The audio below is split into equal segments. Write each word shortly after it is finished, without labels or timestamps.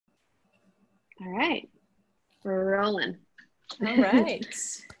All right. We're rolling. All right.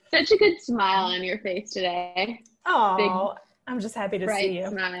 Such a good smile on your face today. Oh, I'm just happy to see you.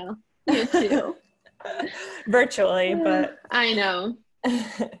 Smile. You too. Virtually, but I know.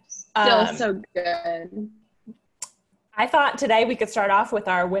 Still so good. I thought today we could start off with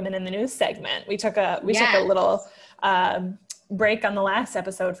our Women in the News segment. We took a little break on the last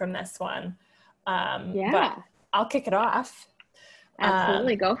episode from this one. But I'll kick it off.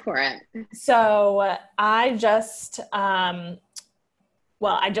 Absolutely, go for it. So I just read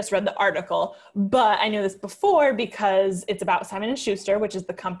the article, but I knew this before because it's about Simon & Schuster, which is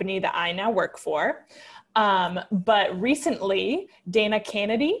the company that I now work for. But recently, Dana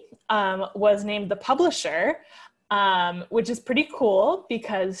Kennedy was named the publisher, which is pretty cool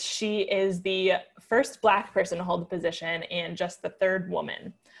because she is the first Black person to hold the position and just the third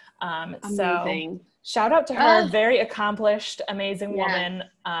woman. So shout out to her, very accomplished, amazing woman.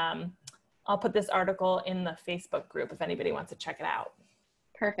 I'll put this article in the Facebook group if anybody wants to check it out.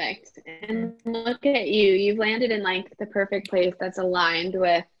 Perfect. And look at you. You've landed in like the perfect place that's aligned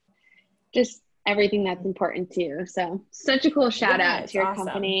with just everything that's important to you. So such a cool shout out to your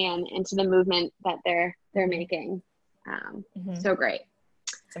company and to the movement that they're making. So great.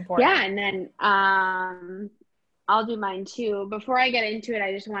 It's important. Yeah. And then I'll do mine too. Before I get into it,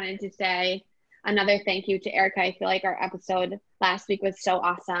 I just wanted to say another thank you to Erica. I feel like our episode last week was so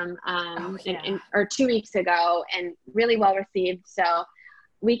awesome, or 2 weeks ago, and really well received. So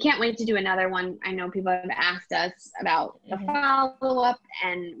we can't wait to do another one. I know people have asked us about the follow-up,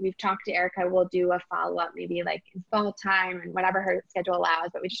 and we've talked to Erica. We'll do a follow-up maybe like in fall time and whatever her schedule allows.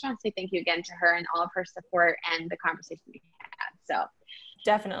 But we just want to say thank you again to her and all of her support and the conversation we had. So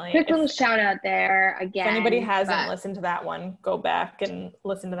definitely. Quick little shout out there again. If anybody hasn't listened to that one, go back and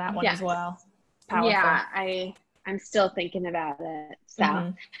listen to that one as well. It's powerful. Yeah, I'm still thinking about it.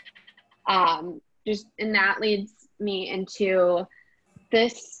 So and that leads me into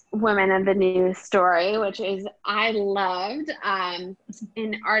this Women of the News story, which is I loved an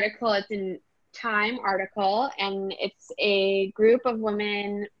article. It's a Time article, and it's a group of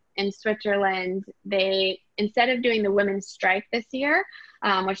women in Switzerland. They, instead of doing the women's strike this year,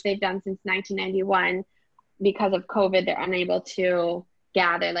 which they've done since 1991, because of COVID, they're unable to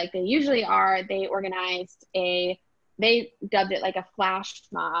gather like they usually are. They organized they dubbed it like a flash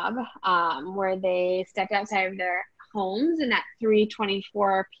mob, where they stepped outside of their homes, and at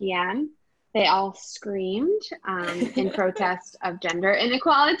 3:24 p.m. they all screamed in protest of gender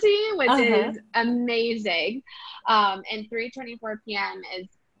inequality, which is amazing. And 3:24 p.m. is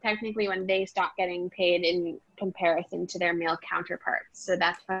technically when they stop getting paid in comparison to their male counterparts. So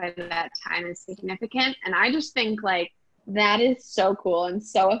that's why that time is significant. And I just think like that is so cool and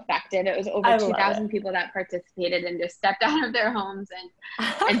so effective. It was over 2,000 people that participated and just stepped out of their homes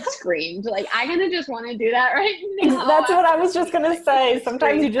and screamed. Like, I kind of just want to do that right now. That's what I was just going to say.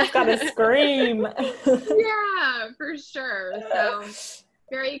 Sometimes you just got to scream. Yeah, for sure. So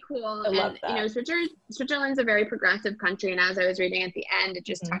very cool. I love that. You know, Switzerland's a very progressive country. And as I was reading at the end, it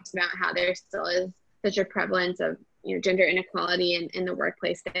just talks about how there still is such a prevalence of, you know, gender inequality in the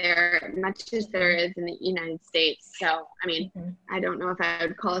workplace there, much as there is in the United States. So, I mean, I don't know if I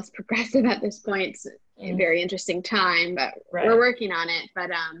would call us progressive at this point. It's a very interesting time, but we're working on it.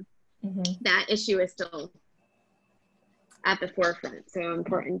 But that issue is still at the forefront. So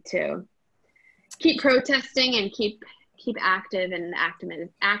important to keep protesting and keep active in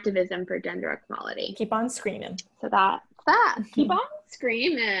activism for gender equality. Keep on screaming. So that's that. Keep on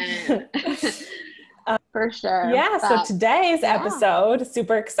screaming. For sure. Yeah, so today's episode,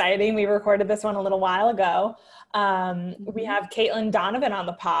 super exciting. We recorded this one a little while ago. We have Caitlin Donovan on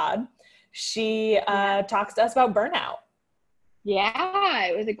the pod. She talks to us about burnout. Yeah,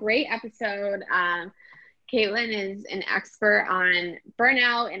 it was a great episode. Caitlin is an expert on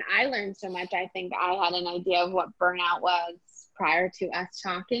burnout, and I learned so much. I think I had an idea of what burnout was prior to us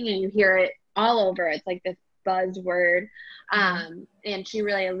talking, and you hear it all over. It's like this buzzword. And she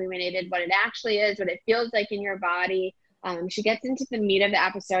really illuminated what it actually is, what it feels like in your body. She gets into the meat of the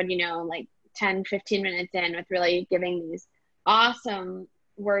episode, you know, like 10, 15 minutes in, with really giving these awesome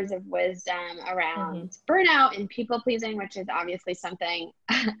words of wisdom around burnout and people pleasing, which is obviously something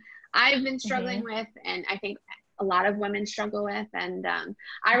I've been struggling with, and I think a lot of women struggle with. And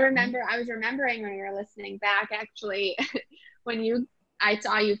I was remembering when we were listening back, actually, when I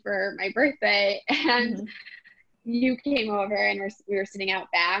saw you for my birthday, and you came over and we were sitting out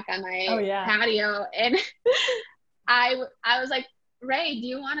back on my patio, and I was like, Ray, do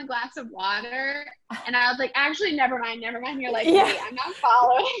you want a glass of water? And I was like, actually, never mind. You're like, wait, I'm not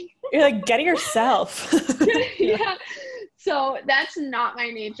following. You're like, get it yourself. Yeah. So that's not my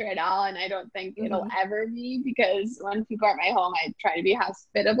nature at all. And I don't think it'll ever be, because when people are at my home, I try to be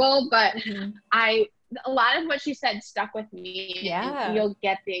hospitable. But a lot of what she said stuck with me. Yeah. And you'll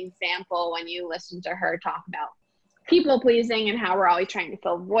get the example when you listen to her talk about people pleasing and how we're always trying to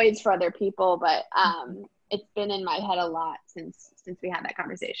fill voids for other people. But it's been in my head a lot since we had that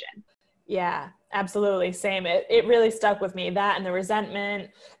conversation. Yeah, absolutely. Same. It really stuck with me, that and the resentment.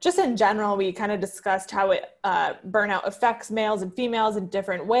 Just in general, we kind of discussed how burnout affects males and females in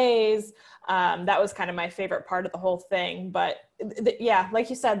different ways. That was kind of my favorite part of the whole thing. But yeah, like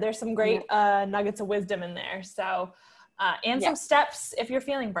you said, there's some great nuggets of wisdom in there. So, and some steps if you're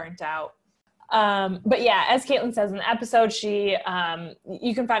feeling burnt out. But yeah, as Caitlin says in the episode,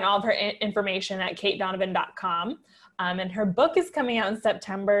 you can find all of her information at katedonovan.com. And her book is coming out in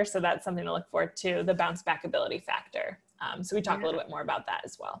September, so that's something to look forward to, The Bounce Back Ability Factor. So we talk a little bit more about that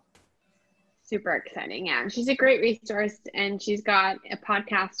as well. Super exciting. Yeah. She's a great resource, and she's got a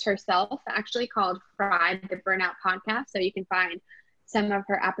podcast herself actually called Fried, the Burnout Podcast. So you can find some of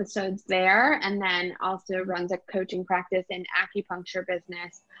her episodes there, and then also runs a coaching practice and acupuncture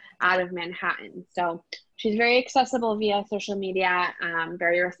business out of Manhattan. So she's very accessible via social media,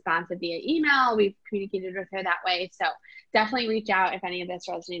 very responsive via email. We've communicated with her that way. So definitely reach out if any of this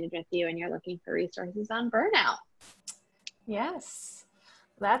resonated with you and you're looking for resources on burnout. Yes.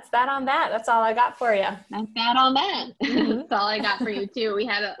 That's that on that. That's all I got for you. That's that on that. That's all I got for you too. We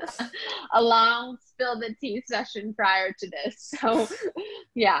had a long spill the tea session prior to this. So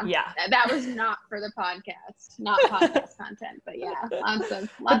yeah, that was not for the podcast, not podcast content, but yeah, lots of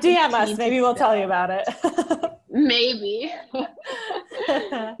DM us. Maybe we'll tell you about it. Maybe.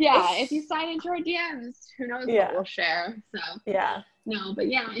 Yeah, if you slide into our DMs, who knows what we'll share. So yeah. No, but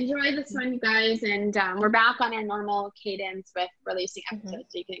yeah, enjoy this one, you guys. And we're back on our normal cadence with releasing episodes.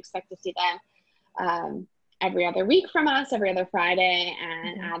 So you can expect to see them every other week from us, every other Friday,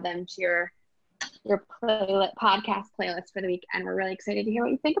 and add them to your podcast playlist for the week. And we're really excited to hear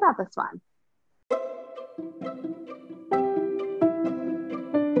what you think about this one.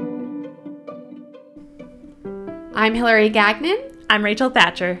 I'm Hillary Gagnon. I'm Rachel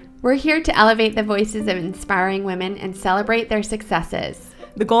Thatcher. We're here to elevate the voices of inspiring women and celebrate their successes.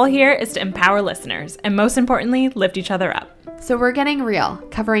 The goal here is to empower listeners and, most importantly, lift each other up. So we're getting real,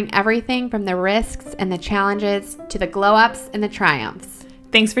 covering everything from the risks and the challenges to the glow-ups and the triumphs.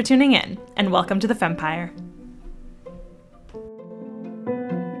 Thanks for tuning in, and welcome to the Fempire.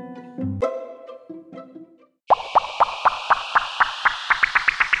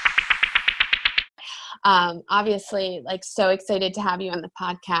 Obviously, like, so excited to have you on the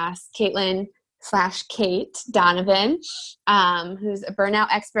podcast, Caitlin/Kate Donovan, who's a burnout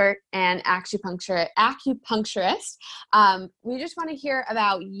expert and acupuncturist. We just want to hear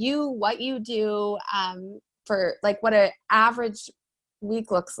about you, what you do, for like what an average week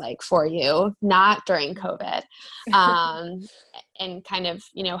looks like for you, not during COVID, and kind of,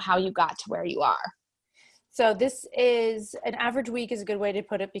 how you got to where you are. So this is an average week is a good way to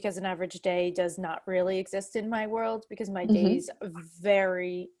put it, because an average day does not really exist in my world, because my days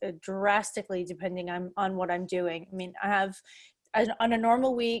vary drastically depending on what I'm doing. I mean, I have on a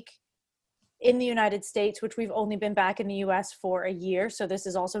normal week in the United States, which we've only been back in the US for a year. So this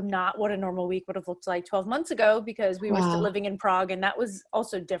is also not what a normal week would have looked like 12 months ago, because we were still living in Prague, and that was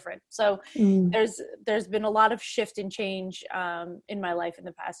also different. So there's been a lot of shift and change in my life in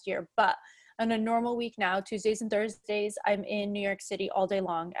the past year. But on a normal week now, Tuesdays and Thursdays, I'm in New York City all day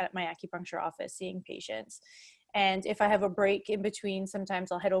long at my acupuncture office seeing patients. And if I have a break in between,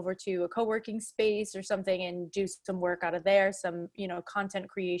 sometimes I'll head over to a co-working space or something and do some work out of there, some, content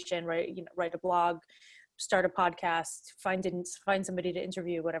creation, write a blog, start a podcast, find somebody to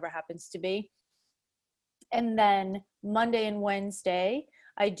interview, whatever happens to be. And then Monday and Wednesday,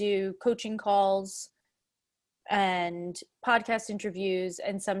 I do coaching calls and podcast interviews,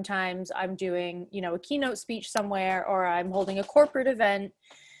 and sometimes I'm doing, a keynote speech somewhere, or I'm holding a corporate event,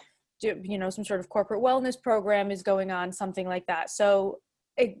 some sort of corporate wellness program is going on, something like that. So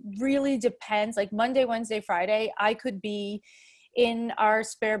it really depends. Like Monday, Wednesday, Friday, I could be in our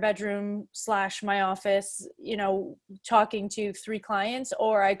spare bedroom / my office, talking to 3 clients,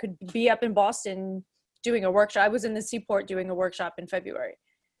 or I could be up in Boston doing a workshop. I was in the Seaport doing a workshop in February.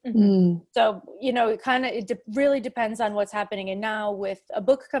 So, it really depends on what's happening. And now with a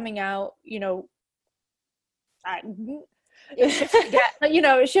book coming out, it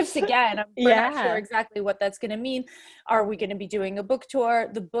shifts again. We're not sure exactly what that's going to mean. Are we going to be doing a book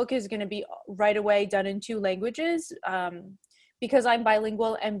tour? The book is going to be right away done in 2 languages, because I'm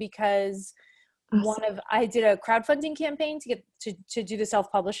bilingual, and because I did a crowdfunding campaign to get to do the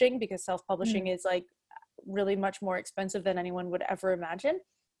self-publishing, because self-publishing is like really much more expensive than anyone would ever imagine.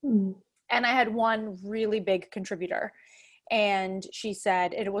 Mm. And I had one really big contributor, and she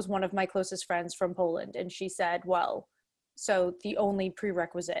said, it was one of my closest friends from Poland. And she said, well, so the only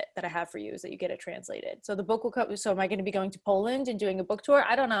prerequisite that I have for you is that you get it translated. So the book will come. So am I going to be going to Poland and doing a book tour?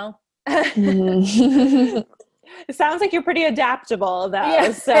 I don't know. It sounds like you're pretty adaptable though.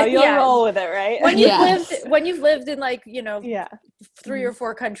 Yeah. So you'll roll with it, right? When you've lived in like, 3 or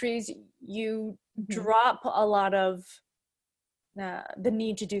 4 countries, you drop a lot of the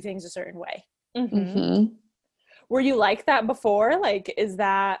need to do things a certain way. Were you like that before? Like, is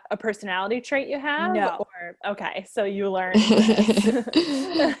that a personality trait you have? No. Okay, so you learned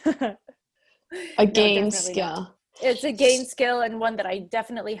a gained skill. Not. It's a gained skill, and one that I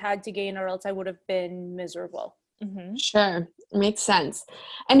definitely had to gain, or else I would have been miserable. Sure. Makes sense.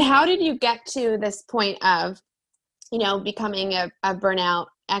 And how did you get to this point of, becoming a burnout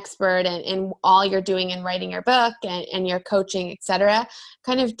expert and all you're doing and writing your book and your coaching, et cetera?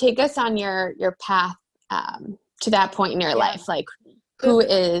 Kind of take us on your path to that point in your life. Like, who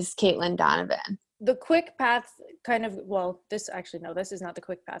is Caitlin Donovan? The quick path this is not the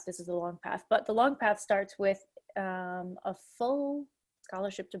quick path. This is the long path. But the long path starts with a full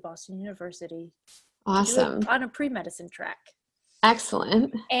scholarship to Boston University. Awesome. On a pre-medicine track.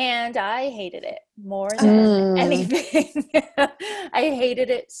 Excellent. And I hated it more than anything. I hated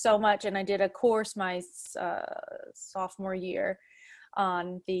it so much. And I did a course my sophomore year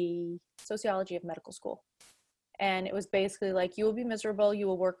on the sociology of medical school. And it was basically like, you will be miserable. You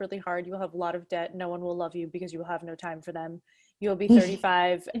will work really hard. You will have a lot of debt. No one will love you because you will have no time for them. You will be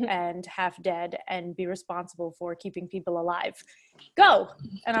 35 and half dead and be responsible for keeping people alive. Go.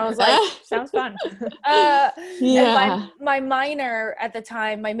 And I was like, sounds fun. And my minor at the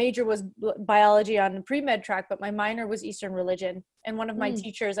time, my major was biology on the pre-med track, but my minor was Eastern religion. And one of my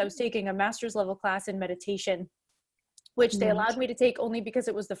teachers, I was taking a master's level class in meditation, which they allowed me to take only because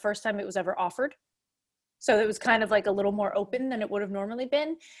it was the first time it was ever offered. So it was kind of like a little more open than it would have normally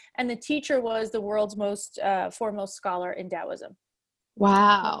been. And the teacher was the world's most foremost scholar in Taoism.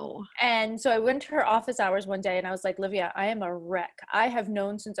 Wow. And so I went to her office hours one day and I was like, Livia, I am a wreck. I have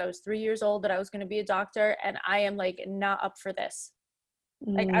known since I was 3 years old that I was going to be a doctor, and I am like not up for this.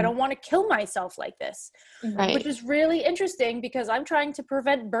 Like, I don't want to kill myself like this, which is really interesting because I'm trying to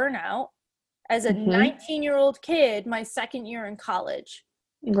prevent burnout as a 19-year-old kid, my second year in college.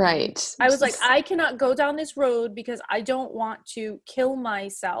 Right. I was like, I cannot go down this road because I don't want to kill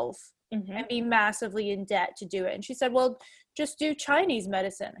myself and be massively in debt to do it. And she said, well, just do Chinese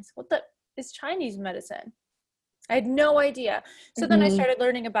medicine. I said, what the is Chinese medicine? I had no idea. So then I started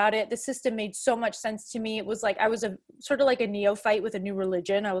learning about it. The system made so much sense to me. It was like, I was a sort of like a neophyte with a new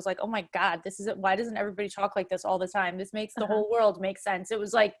religion. I was like, oh my God, this is it. Why doesn't everybody talk like this all the time? This makes the whole world make sense. It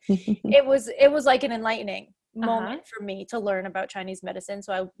was like, it was like an enlightening moment for me to learn about Chinese medicine.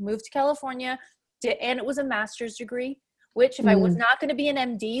 So I moved to California and it was a master's degree, which if I was not going to be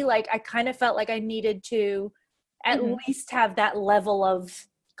an MD, like I kind of felt like I needed to at least have that level of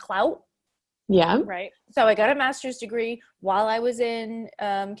clout. Yeah. Right. So I got a master's degree while I was in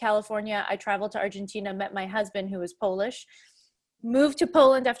California. I traveled to Argentina, met my husband who was Polish, moved to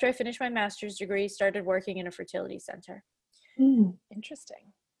Poland after I finished my master's degree, started working in a fertility center.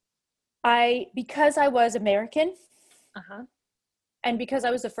 Interesting. Because I was American and because I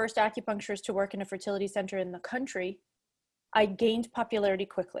was the first acupuncturist to work in a fertility center in the country, I gained popularity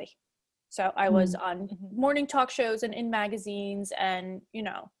quickly. So I was on morning talk shows and in magazines and,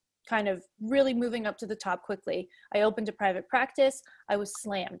 kind of really moving up to the top quickly. I opened a private practice. I was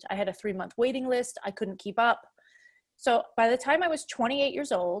slammed. I had a 3-month waiting list. I couldn't keep up. So by the time I was 28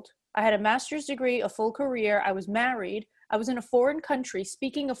 years old, I had a master's degree, a full career. I was married. I was in a foreign country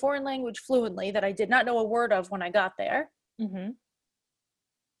speaking a foreign language fluently that I did not know a word of when I got there.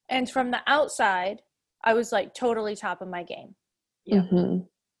 And from the outside, I was like totally top of my game.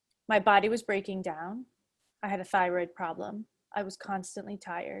 My body was breaking down. I had a thyroid problem. I was constantly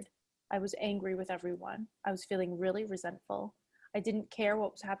tired. I was angry with everyone. I was feeling really resentful. I didn't care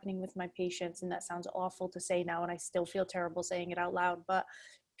what was happening with my patients. And that sounds awful to say now. And I still feel terrible saying it out loud, but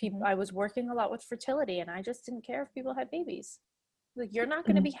I was working a lot with fertility and I just didn't care if people had babies. Like, you're not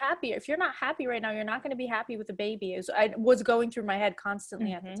going to be happy. If you're not happy right now, you're not going to be happy with a baby. I was going through my head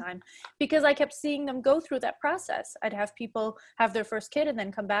constantly at the time because I kept seeing them go through that process. I'd have people have their first kid and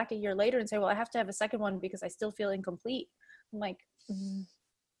then come back a year later and say, well, I have to have a second one because I still feel incomplete. I'm like,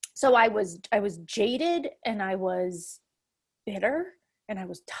 so I was jaded and I was bitter and I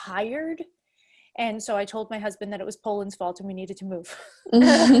was tired. And so I told my husband that it was Poland's fault and we needed to move.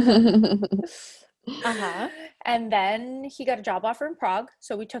 And then he got a job offer in Prague.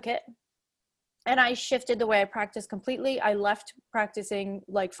 So we took it. And I shifted the way I practice completely. I left practicing,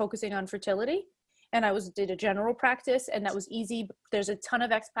 like focusing on fertility, and did a general practice, and that was easy. There's a ton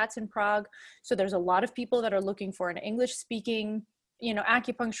of expats in Prague, so there's a lot of people that are looking for an English speaking,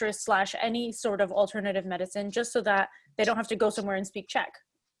 acupuncturist / any sort of alternative medicine, just so that they don't have to go somewhere and speak Czech,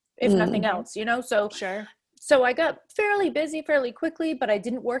 if nothing else, so Sure. So I got fairly busy fairly quickly, but I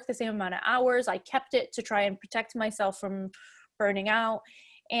didn't work the same amount of hours. I kept it to try and protect myself from burning out.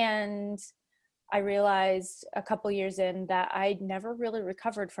 And I realized a couple years in that I'd never really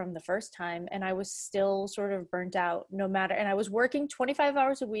recovered from the first time, and I was still sort of burnt out and I was working 25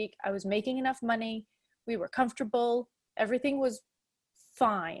 hours a week. I was making enough money. We were comfortable. Everything was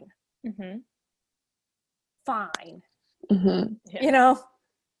fine. Fine.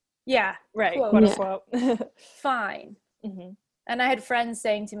 Yeah. Right. Quote. Quote unquote. Fine. And I had friends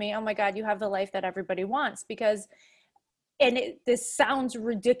saying to me, oh my God, you have the life that everybody wants, this sounds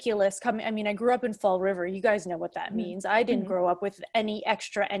ridiculous I grew up in Fall River. You guys know what that means. I didn't grow up with any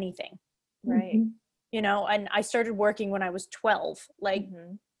extra anything. Right. And I started working when I was 12.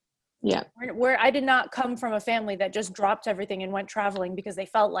 Yeah. Where I did not come from a family that just dropped everything and went traveling because they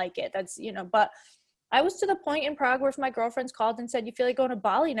felt like it. That's, but I was to the point in Prague where if my girlfriends called and said, you feel like going to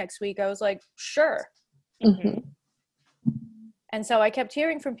Bali next week? I was like, sure. And so I kept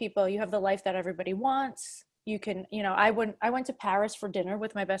hearing from people, you have the life that everybody wants. You can, I went to Paris for dinner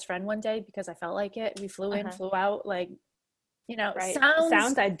with my best friend one day because I felt like it. We flew in, flew out, right.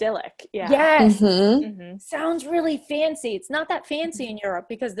 Sounds idyllic. Yeah. Yes. Sounds really fancy. It's not that fancy in Europe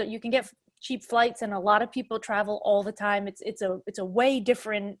because you can get cheap flights, and a lot of people travel all the time. It's a way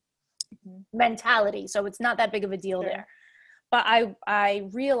different mentality. So it's not that big of a deal there. But I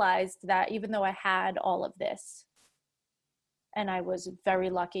realized that even though I had all of this, and I was very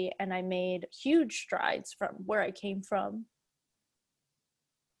lucky, and I made huge strides from where I came from,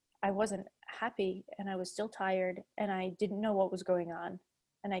 I wasn't happy, and I was still tired, and I didn't know what was going on.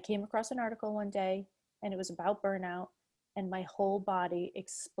 And I came across an article one day, and it was about burnout, and my whole body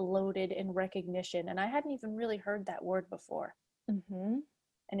exploded in recognition. And I hadn't even really heard that word before. And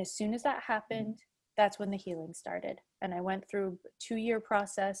as soon as that happened, that's when the healing started. And I went through a 2-year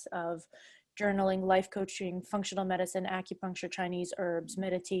process of journaling, life coaching, functional medicine, acupuncture, Chinese herbs,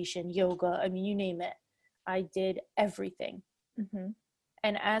 meditation, yoga, you name it. I did everything.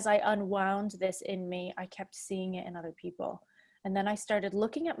 And as I unwound this in me, I kept seeing it in other people. And then I started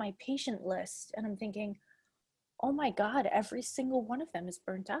looking at my patient list, and I'm thinking, oh my God, every single one of them is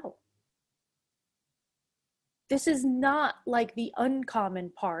burnt out. This is not like the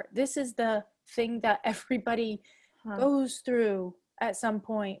uncommon part. This is the thing that everybody goes through at some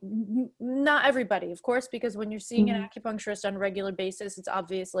point. Not everybody, of course, because when you're seeing an acupuncturist on a regular basis, it's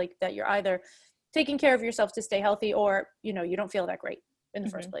obvious that you're either taking care of yourself to stay healthy, or, you don't feel that great in the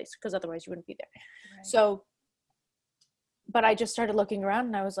first place, because otherwise you wouldn't be there. Right. So, but I just started looking around,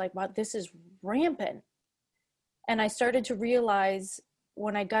 and I was like, wow, this is rampant. And I started to realize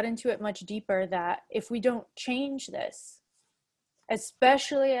when I got into it much deeper that if we don't change this,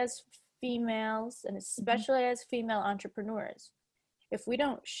 especially as females and especially as female entrepreneurs, if we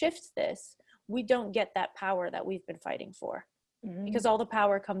don't shift this, we don't get that power that we've been fighting for. Because all the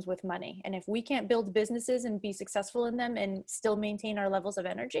power comes with money. And if we can't build businesses and be successful in them and still maintain our levels of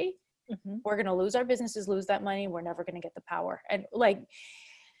energy, we're going to lose our businesses, lose that money. We're never going to get the power. And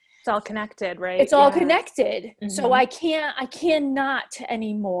it's all connected, right? It's all connected. So I cannot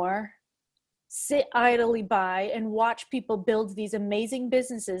anymore sit idly by and watch people build these amazing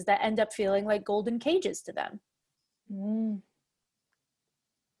businesses that end up feeling like golden cages to them.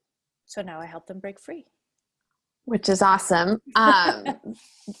 So now I help them break free. Which is awesome.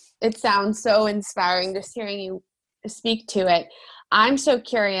 It sounds so inspiring just hearing you speak to it. I'm so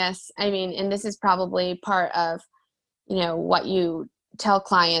curious. And this is probably part of, what you tell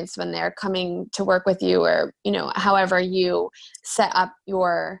clients when they're coming to work with you, or, however you set up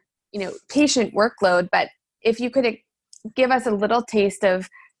your, patient workload. But if you could give us a little taste of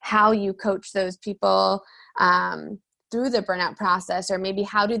how you coach those people through the burnout process, or maybe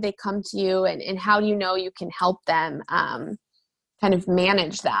how do they come to you, and how do you can help them kind of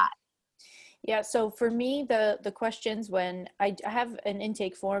manage that? Yeah. So for me, the questions, when I have an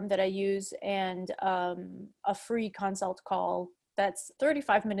intake form that I use, and a free consult call that's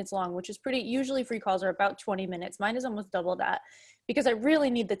 35 minutes long, which is usually free calls are about 20 minutes. Mine is almost double that, because I really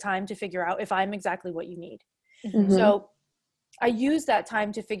need the time to figure out if I'm exactly what you need. So I use that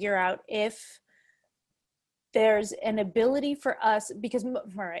time to figure out if there's an ability for us, because, all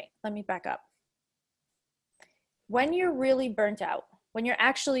right, let me back up. When you're really burnt out, when you're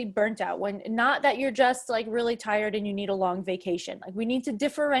actually burnt out, when not that you're just like really tired and you need a long vacation. Like we need to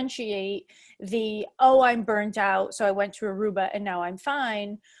differentiate the, oh, I'm burnt out, so I went to Aruba and now I'm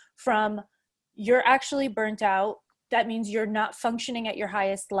fine, from you're actually burnt out. That means you're not functioning at your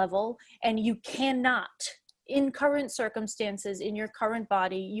highest level, and you cannot, in current circumstances, in your current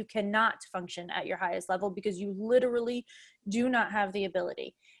body, you cannot function at your highest level because you literally do not have the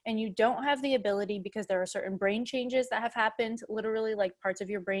ability. And you don't have the ability because there are certain brain changes that have happened, literally, like parts of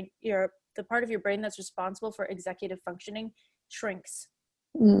your brain, the part of your brain that's responsible for executive functioning shrinks.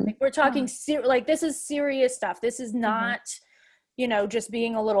 Like we're talking like this is serious stuff. This is not, just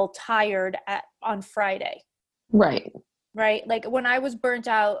being a little tired on Friday. Right. Like when I was burnt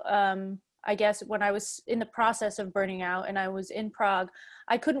out, I guess when I was in the process of burning out and I was in Prague,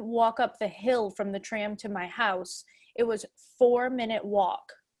 I couldn't walk up the hill from the tram to my house. It was 4-minute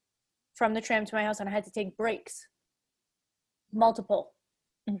walk from the tram to my house, and I had to take breaks, multiple,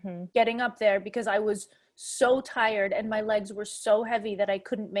 getting up there because I was so tired and my legs were so heavy that I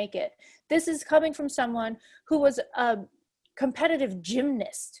couldn't make it. This is coming from someone who was a competitive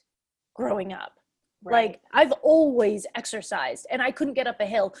gymnast growing up. Right. Like I've always exercised and I couldn't get up a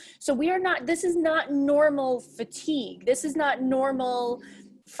hill. So this is not normal fatigue. This is not normal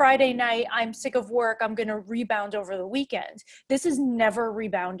Friday night, I'm sick of work, I'm going to rebound over the weekend. This is never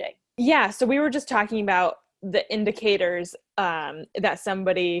rebounding. Yeah. So we were just talking about the indicators that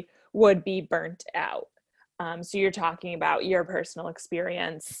somebody would be burnt out. So you're talking about your personal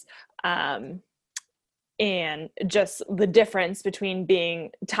experience and just the difference between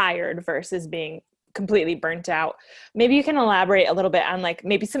being tired versus being completely burnt out. Maybe you can elaborate a little bit on like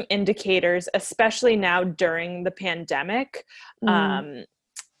maybe some indicators, especially now during the pandemic,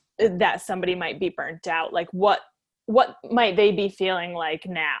 that somebody might be burnt out. Like what might they be feeling like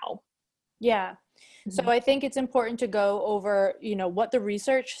now? Yeah. So I think it's important to go over, what the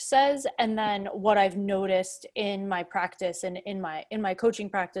research says, and then what I've noticed in my practice and in my coaching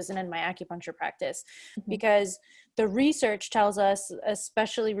practice and in my acupuncture practice, because the research tells us,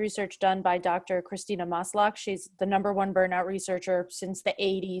 especially research done by Dr. Christina Maslach, she's the #1 burnout researcher since the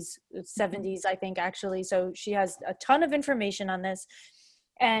 80s, 70s, I think, actually. So she has a ton of information on this.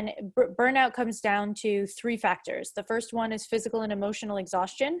 And burnout comes down to 3 factors. The first one is physical and emotional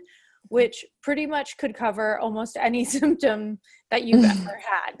exhaustion, which pretty much could cover almost any symptom that you've ever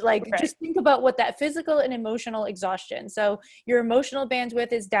had. Like, just think about what that physical and emotional exhaustion. So your emotional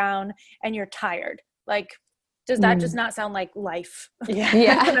bandwidth is down and you're tired. Like, does that just not sound like life?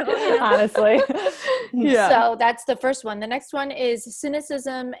 Yeah. Honestly. Yeah. So that's the first one. The next one is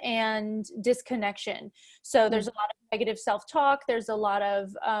cynicism and disconnection. So there's a lot of negative self-talk. There's a lot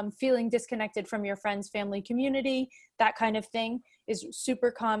of feeling disconnected from your friends, family, community. That kind of thing is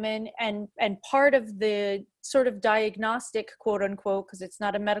super common. And part of the sort of diagnostic, quote unquote, because it's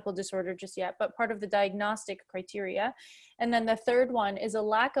not a medical disorder just yet, but part of the diagnostic criteria. And then the third one is a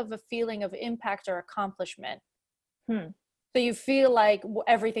lack of a feeling of impact or accomplishment. So you feel like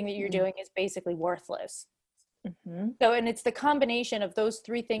everything that you're doing is basically worthless. So, and it's the combination of those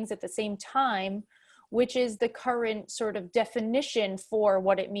 3 things at the same time, which is the current sort of definition for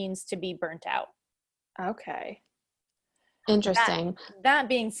what it means to be burnt out. Okay. Interesting. That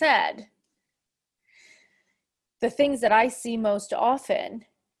being said, the things that I see most often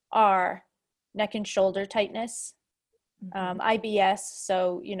are neck and shoulder tightness, IBS,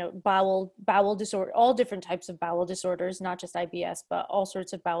 so bowel disorder, all different types of bowel disorders, not just IBS, but all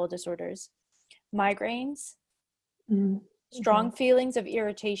sorts of bowel disorders, migraines, strong feelings of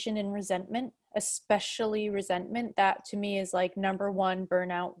irritation and resentment, especially resentment. That to me is like #1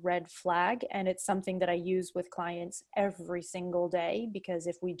 burnout red flag, and it's something that I use with clients every single day, because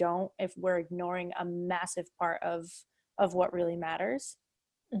if we're ignoring a massive part of what really matters.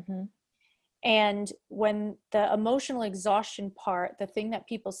 And when the emotional exhaustion part, the thing that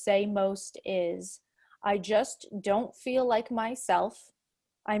people say most is, I just don't feel like myself.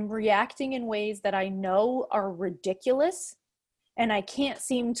 I'm reacting in ways that I know are ridiculous, and I can't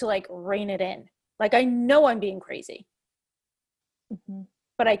seem to like rein it in. Like I know I'm being crazy,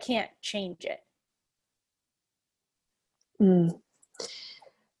 but I can't change it.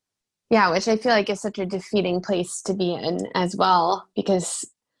 Yeah, which I feel like is such a defeating place to be in as well, because,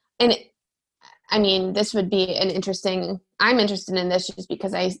 this would be I'm interested in this just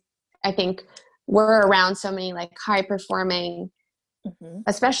because I think we're around so many like high performing,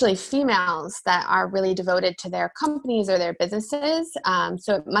 especially females that are really devoted to their companies or their businesses.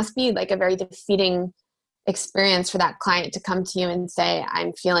 So it must be like a very defeating experience for that client to come to you and say,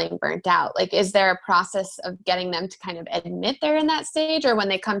 I'm feeling burnt out. Like, is there a process of getting them to kind of admit they're in that stage, or when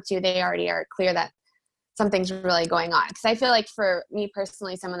they come to you, they already are clear that something's really going on. Because I feel like for me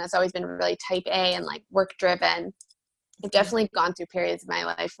personally, someone that's always been really type A and like work driven, I've definitely gone through periods of my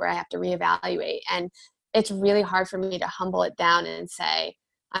life where I have to reevaluate. And it's really hard for me to humble it down and say,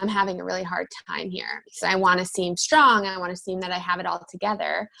 I'm having a really hard time here because I want to seem strong. I want to seem that I have it all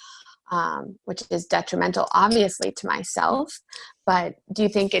together, which is detrimental, obviously, to myself. But do you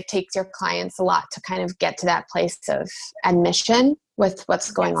think it takes your clients a lot to kind of get to that place of admission with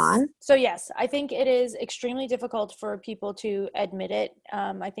what's going on? So yes, I think it is extremely difficult for people to admit it.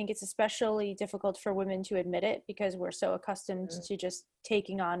 I think it's especially difficult for women to admit it because we're so accustomed to just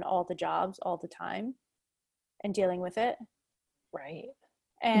taking on all the jobs all the time and dealing with it. Right.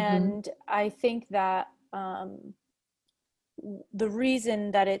 And I think that the reason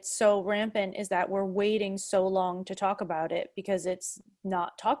that it's so rampant is that we're waiting so long to talk about it because it's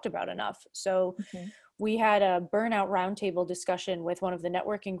not talked about enough. So we had a burnout roundtable discussion with one of the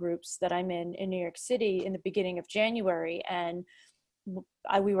networking groups that I'm in New York City in the beginning of January. And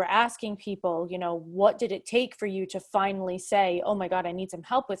we were asking people, you know, what did it take for you to finally say, oh my God, I need some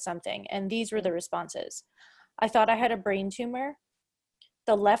help with something? And these were the responses. I thought I had a brain tumor.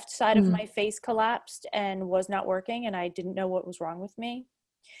 The left side of my face collapsed and was not working, and I didn't know what was wrong with me.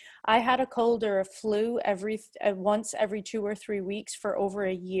 I had a cold or a flu once every 2 or 3 weeks for over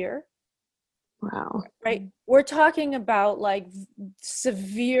a year. Wow. Right. We're talking about like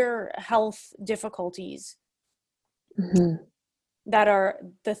severe health difficulties that are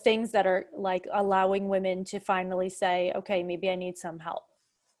the things that are like allowing women to finally say, okay, maybe I need some help.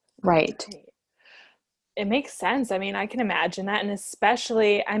 Right. It makes sense. I mean, I can imagine that. And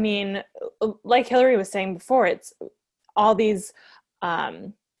especially, I mean, like Hillary was saying before, it's all these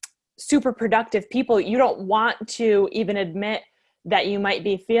super productive people. You don't want to even admit that you might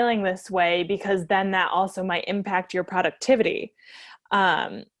be feeling this way because then that also might impact your productivity.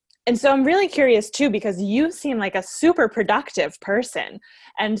 And so I'm really curious too, because you seem like a super productive person.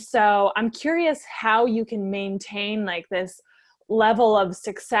 And so I'm curious how you can maintain like this level of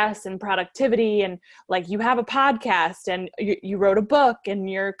success and productivity, and like you have a podcast and you wrote a book and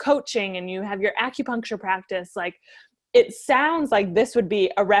you're coaching and you have your acupuncture practice. Like it sounds like this would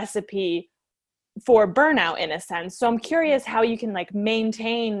be a recipe for burnout in a sense. So I'm curious how you can like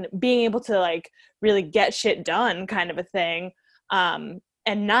maintain being able to like really get shit done kind of a thing, and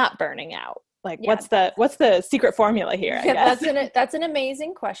not burning out. Like what's the secret formula here? I guess that's an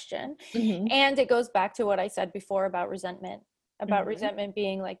amazing question. And it goes back to what I said before about resentment. Resentment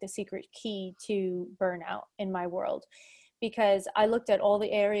being like the secret key to burnout in my world, because I looked at all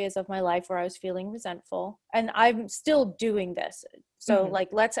the areas of my life where I was feeling resentful, and I'm still doing this. So like,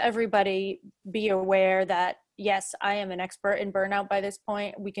 let's everybody be aware that yes, I am an expert in burnout by this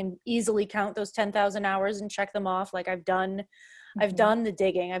point. We can easily count those 10,000 hours and check them off. Like I've done the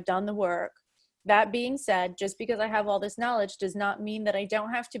digging, I've done the work. That being said, just because I have all this knowledge does not mean that I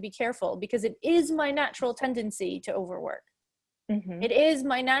don't have to be careful, because it is my natural tendency to overwork. It is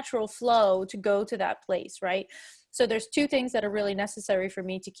my natural flow to go to that place, right? So there's two things that are really necessary for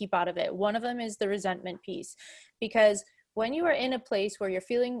me to keep out of it. One of them is the resentment piece, because when you are in a place where you're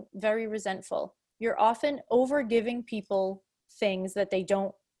feeling very resentful, you're often over giving people things that they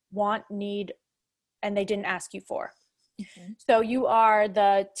don't want, need, and they didn't ask you for. So you are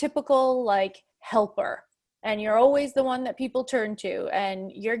the typical like helper, and you're always the one that people turn to,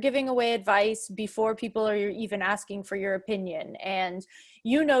 and you're giving away advice before people are even asking for your opinion. And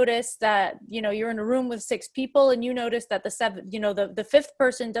you notice that, you know, you're in a room with 6 people and you notice that the fifth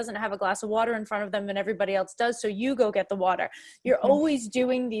person doesn't have a glass of water in front of them and everybody else does. So you go get the water. You're always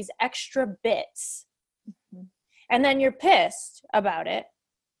doing these extra bits. And then you're pissed about it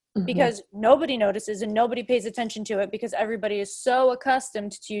because nobody notices and nobody pays attention to it, because everybody is so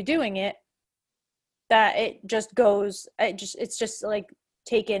accustomed to you doing it that it's just like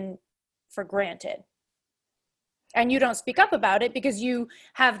taken for granted. And you don't speak up about it because you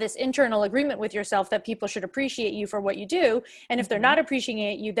have this internal agreement with yourself that people should appreciate you for what you do. And if they're not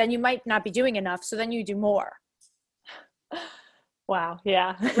appreciating you, then you might not be doing enough. So then you do more. Wow.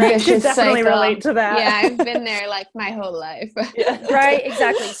 Yeah. Right. I can definitely relate to that. Yeah. I've been there like my whole life. Right.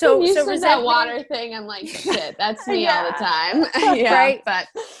 Exactly. So, you so said that water thing. I'm like, shit, that's me all the time. Right. But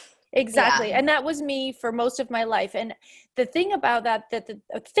exactly. Yeah. And that was me for most of my life. And the thing about the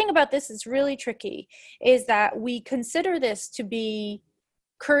thing about this is really tricky, is that we consider this to be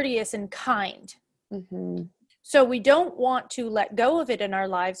courteous and kind. So we don't want to let go of it in our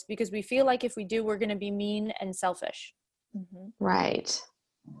lives because we feel like if we do, we're going to be mean and selfish. Right.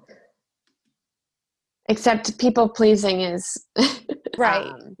 Except people pleasing is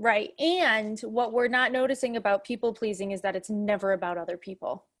right. And what we're not noticing about people pleasing is that it's never about other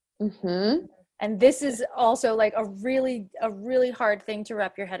people. And this is also like a really hard thing to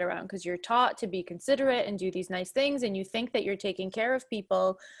wrap your head around, because you're taught to be considerate and do these nice things, and you think that you're taking care of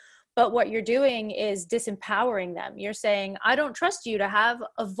people, but what you're doing is disempowering them. You're saying, I don't trust you to have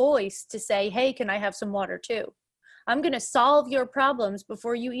a voice to say, hey, can I have some water too? I'm going to solve your problems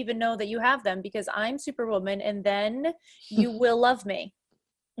before you even know that you have them, because I'm Superwoman, and then you will love me.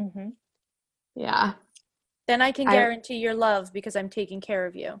 Mm-hmm. Yeah. Then I can guarantee your love because I'm taking care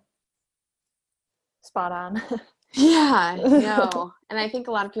of you. Spot on. Yeah, no. And I think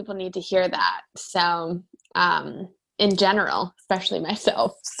a lot of people need to hear that. So, in general, especially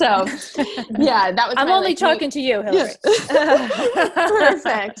myself. So, yeah, that was I'm only talking to you, Hillary.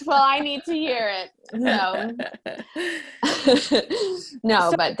 Perfect. Well, I need to hear it. So, no,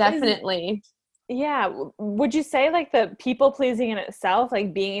 So but definitely. Yeah. Would you say like the people pleasing in itself,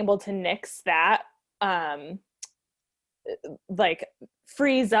 like being able to nix that, like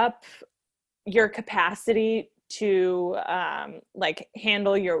frees up your capacity to like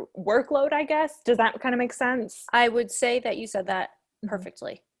handle your workload, I guess? Does that kind of make sense? I would say that you said that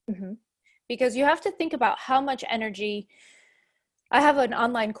perfectly. Mm-hmm. Because you have to think about how much energy. I have an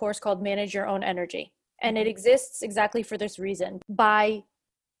online course called Manage Your Own Energy, and it exists exactly for this reason. By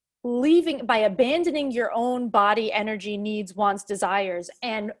abandoning your own body energy, needs, wants, desires,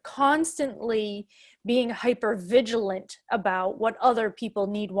 and constantly being hyper vigilant about what other people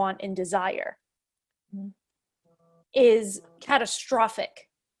need, want, and desire is catastrophic.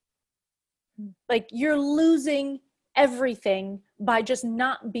 Like, you're losing everything by just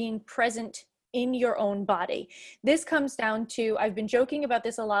not being present in your own body. This comes down to, I've been joking about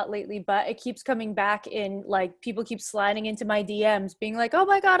this a lot lately, but it keeps coming back in, like, people keep sliding into my DMs being like, oh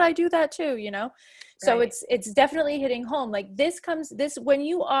my God, I do that too, you know? So Right. it's definitely hitting home. Like, when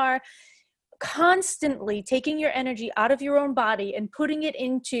you are constantly taking your energy out of your own body and putting it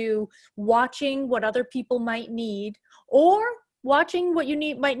into watching what other people might need, or watching what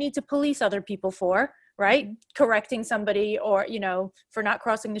you might need to police other people for, right? Mm-hmm. Correcting somebody, or, you know, for not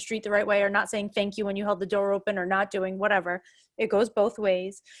crossing the street the right way, or not saying thank you when you held the door open, or not doing whatever. It goes both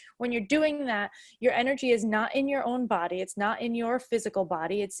ways. When you're doing that, your energy is not in your own body. It's not in your physical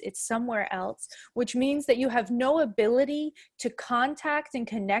body. It's somewhere else, which means that you have no ability to contact and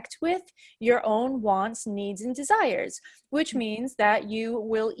connect with your own wants, needs, and desires, which means that you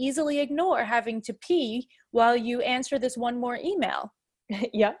will easily ignore having to pee while you answer this one more email.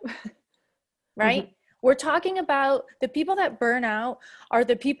 Yep. Right? Mm-hmm. We're talking about the people that burn out are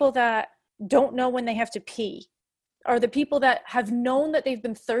the people that don't know when they have to pee, are the people that have known that they've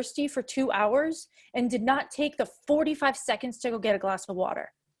been thirsty for 2 hours and did not take the 45 seconds to go get a glass of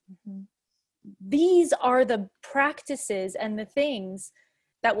water. Mm-hmm. These are the practices and the things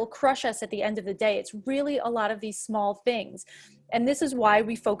that will crush us at the end of the day. It's really a lot of these small things. And this is why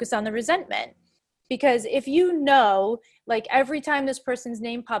we focus on the resentment. Because if you know, like, every time this person's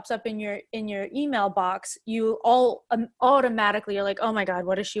name pops up in your email box, you all automatically are like, oh my God,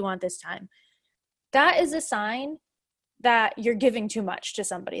 what does she want this time? That is a sign that you're giving too much to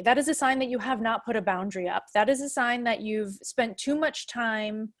somebody. That is a sign that you have not put a boundary up. That is a sign that you've spent too much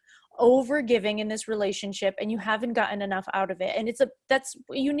time over giving in this relationship and you haven't gotten enough out of it. And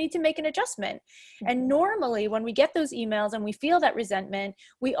you need to make an adjustment. Mm-hmm. And normally when we get those emails and we feel that resentment,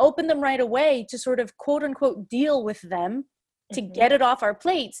 we open them right away to sort of quote unquote deal with them, to mm-hmm. get it off our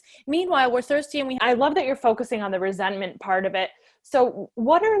plates. Meanwhile, we're thirsty and I love that you're focusing on the resentment part of it. So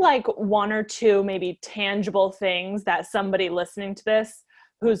what are like one or two maybe tangible things that somebody listening to this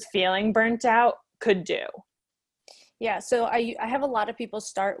who's feeling burnt out could do? Yeah, so I have a lot of people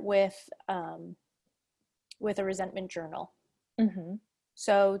start with a resentment journal. Mm-hmm.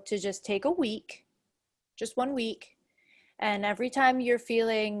 So to just take a week, just 1 week, and every time you're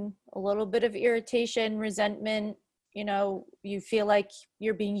feeling a little bit of irritation, resentment, you know, you feel like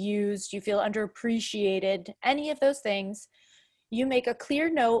you're being used, you feel underappreciated, any of those things, you make a clear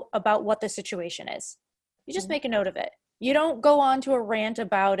note about what the situation is. You just mm-hmm. make a note of it. You don't go on to a rant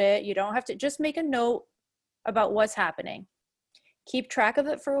about it. You don't have to, just make a note about what's happening. Keep track of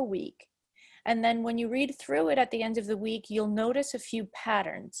it for a week. And then when you read through it at the end of the week, you'll notice a few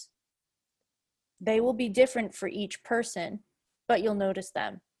patterns. They will be different for each person, but you'll notice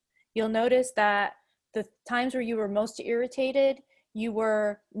them. You'll notice that the times where you were most irritated, you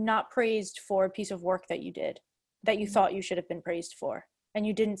were not praised for a piece of work that you did, that you thought you should have been praised for, and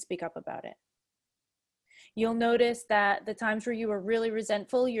you didn't speak up about it. You'll notice that the times where you were really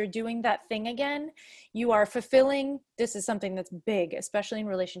resentful, you're doing that thing again. You are fulfilling, this is something that's big, especially in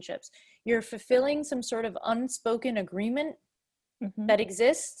relationships. You're fulfilling some sort of unspoken agreement mm-hmm. that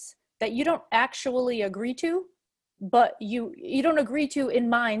exists that you don't actually agree to, but you don't agree to in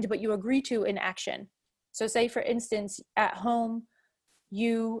mind, but you agree to in action. So say, for instance, at home,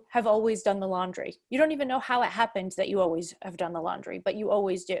 you have always done the laundry. You don't even know how it happened that you always have done the laundry, but you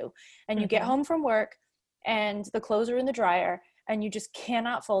always do. And you get home from work and the clothes are in the dryer and you just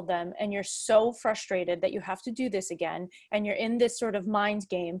cannot fold them. And you're so frustrated that you have to do this again. And you're in this sort of mind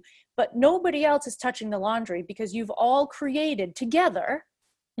game, but nobody else is touching the laundry because you've all created together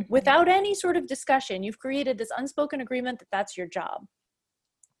without any sort of discussion. You've created this unspoken agreement that that's your job.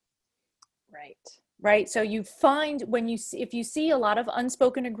 Right. So you find if you see a lot of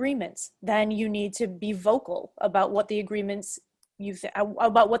unspoken agreements, then you need to be vocal about what the agreements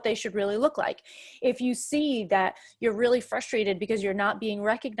about what they should really look like. If you see that you're really frustrated because you're not being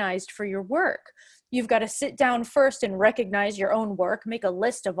recognized for your work, you've got to sit down first and recognize your own work, make a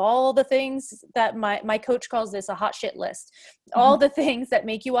list of all the things that my coach calls this a hot shit list, all the things that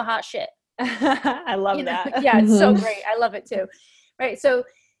make you a hot shit. I love that. Yeah, it's so great. I love it too. Right. So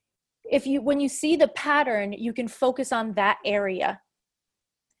when you see the pattern, you can focus on that area.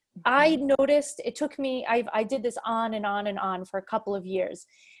 I noticed it took me, I did this on and on and on for a couple of years.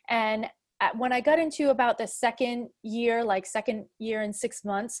 And when I got into about the second year and 6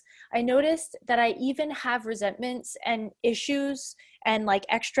 months, I noticed that I even have resentments and issues and like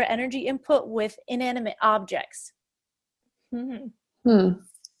extra energy input with inanimate objects.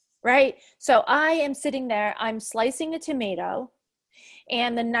 Right. So I am sitting there, I'm slicing a tomato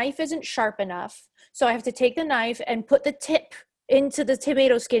and the knife isn't sharp enough. So I have to take the knife and put the tip into the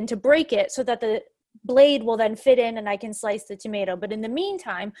tomato skin to break it so that the blade will then fit in and I can slice the tomato. But in the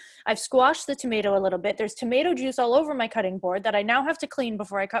meantime, I've squashed the tomato a little bit. There's tomato juice all over my cutting board that I now have to clean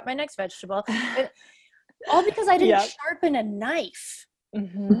before I cut my next vegetable. All because I didn't sharpen a knife.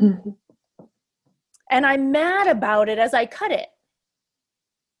 And I'm mad about it as I cut it.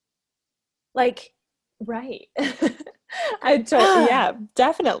 Like, right. Yeah,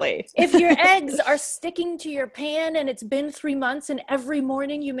 definitely. If your eggs are sticking to your pan and it's been 3 months and every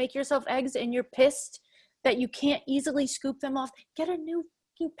morning you make yourself eggs and you're pissed that you can't easily scoop them off, get a new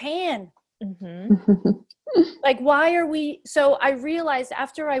pan. Like, why are we? So I realized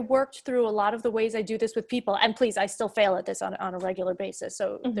after I worked through a lot of the ways I do this with people, and please, I still fail at this on a regular basis.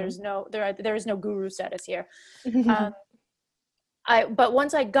 So there is no guru status here. But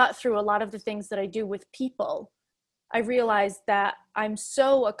once I got through a lot of the things that I do with people, I realized that I'm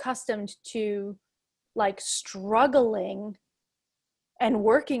so accustomed to like struggling and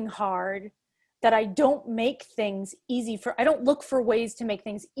working hard that I don't make things easy I don't look for ways to make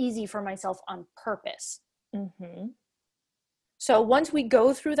things easy for myself on purpose. So once we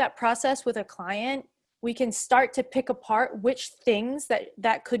go through that process with a client, we can start to pick apart which things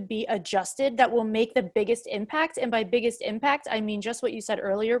that could be adjusted that will make the biggest impact. And by biggest impact, I mean just what you said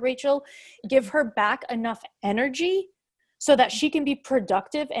earlier, Rachel, give her back enough energy so that she can be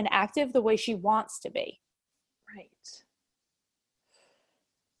productive and active the way she wants to be. Right.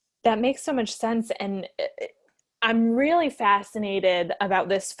 That makes so much sense. And I'm really fascinated about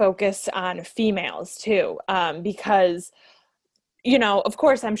this focus on females too, because of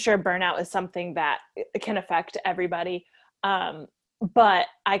course, I'm sure burnout is something that can affect everybody. But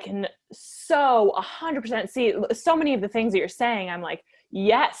I can 100% see so many of the things that you're saying. I'm like,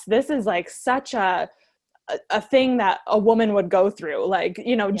 yes, this is like such a thing that a woman would go through, like,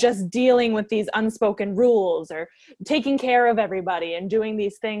 just dealing with these unspoken rules or taking care of everybody and doing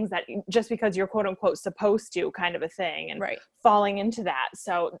these things that just because you're quote unquote supposed to kind of a thing and falling into that.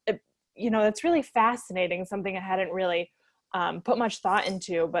 So, it's really fascinating, something I hadn't really put much thought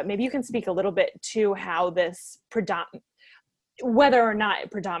into, but maybe you can speak a little bit to how this whether or not it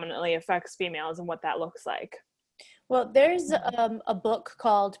predominantly affects females and what that looks like. Well, there's a book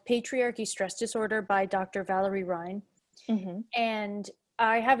called Patriarchy Stress Disorder by Dr. Valerie Ryan. And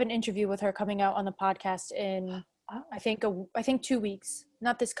I have an interview with her coming out on the podcast in, I think 2 weeks,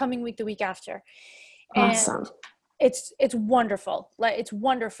 not this coming week, the week after. Awesome. And it's wonderful. Like, it's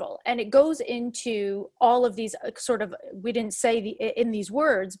wonderful. And it goes into all of these sort of, we didn't say in these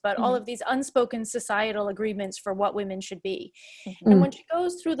words, but all of these unspoken societal agreements for what women should be. And when she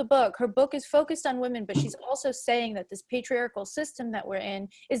goes through the book, her book is focused on women, but she's also saying that this patriarchal system that we're in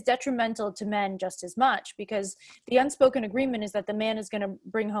is detrimental to men just as much, because the unspoken agreement is that the man is going to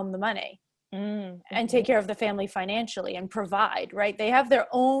bring home the money. And take care of the family financially and provide, right? They have their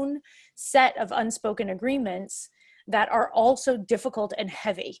own set of unspoken agreements that are also difficult and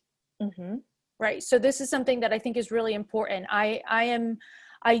heavy. Right. So this is something that I think is really important.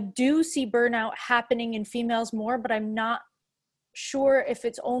 I do see burnout happening in females more, but I'm not sure if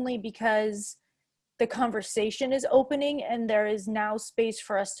it's only because the conversation is opening and there is now space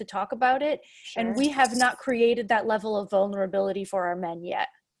for us to talk about it. Sure. And we have not created that level of vulnerability for our men yet.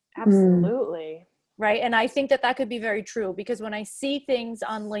 Absolutely. Right. And I think that that could be very true, because when I see things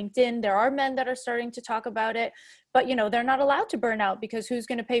on LinkedIn, there are men that are starting to talk about it, but you know, they're not allowed to burn out because who's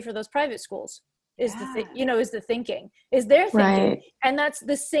going to pay for those private schools is is the thinking, is their thinking. Right. And that's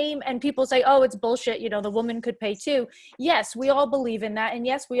the same. And people say, oh, it's bullshit. You know, the woman could pay too. Yes, we all believe in that. And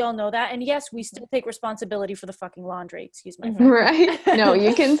yes, we all know that. And yes, we still take responsibility for the fucking laundry. Excuse my French. Right. No,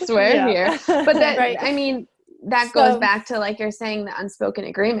 you can swear here. But that, Right. I mean, that goes back to, like you're saying, the unspoken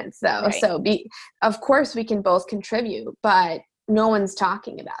agreements though. Right. So of course we can both contribute, but no one's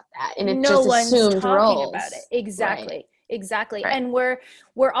talking about that. And it No just one's assumed talking roles. about it. Exactly. Right. Exactly. Right. And we're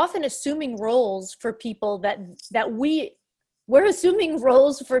often assuming roles for people we're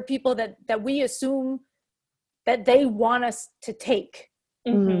assumingroles for people that we assume that they want us to take.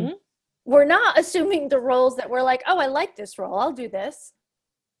 Mm-hmm. We're not assuming the roles that we're like, oh, I like this role, I'll do this.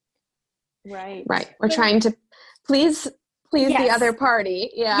 Right. Right. We're trying to please the other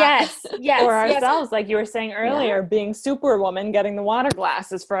party. Yeah. Yes. Or ourselves, like you were saying earlier, being Superwoman, getting the water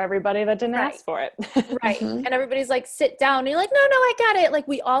glasses for everybody that didn't ask for it. Right. Mm-hmm. And everybody's like, sit down. And you're like, no, I got it. Like,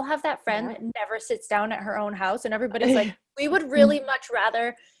 we all have that friend that never sits down at her own house. And everybody's like, we would really much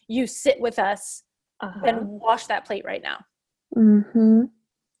rather you sit with us than wash that plate right now. Mm-hmm.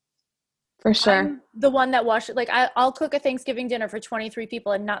 For sure. I'm the one that washes, like, I'll cook a Thanksgiving dinner for 23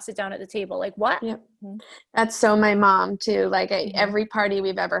 people and not sit down at the table. Like, what? Yep. That's so my mom too. Like every party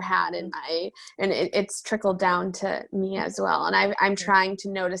we've ever had and it's trickled down to me as well. And I'm trying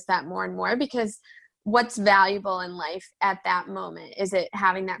to notice that more and more, because what's valuable in life at that moment? Is it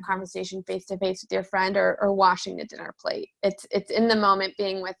having that conversation face to face with your friend or washing the dinner plate? It's in the moment,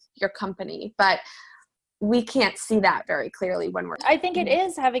 being with your company, but we can't see that very clearly when I think it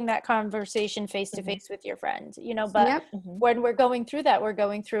is having that conversation face to face with your friend, you know, but when we're going through that, we're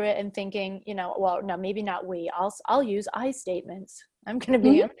going through it and thinking, you know, well, no, maybe not we. I'll use I statements. I'm going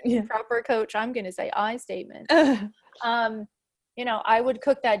to be a proper coach. I'm going to say I statements. You know, I would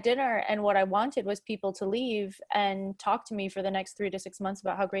cook that dinner, and what I wanted was people to leave and talk to me for the next 3 to 6 months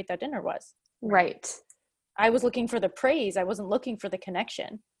about how great that dinner was. Right. I was looking for the praise. I wasn't looking for the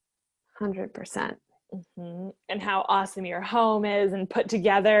connection. 100%. Mm-hmm. And how awesome your home is and put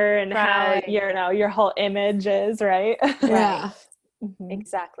together, and how your whole image is, right? Yeah.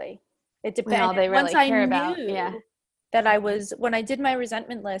 Exactly. It depends. All they really care about. Yeah. That when I did my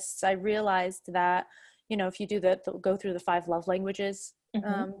resentment lists, I realized that, you know, if you do go through the 5 love languages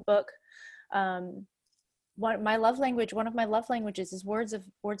book, one of my love languages is words of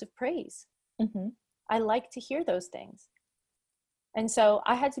praise. I like to hear those things. And so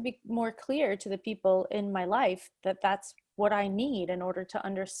I had to be more clear to the people in my life that that's what I need in order to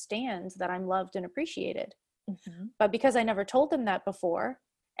understand that I'm loved and appreciated. But because I never told them that before,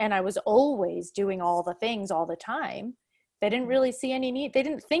 and I was always doing all the things all the time, they didn't really see any need. They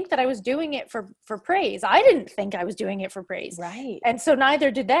didn't think that I was doing it for praise. I didn't think I was doing it for praise. Right. And so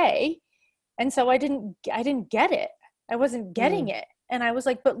neither did they. And so I didn't get it. I wasn't getting it. And I was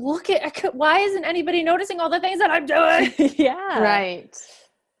like, but why isn't anybody noticing all the things that I'm doing? Yeah. Right.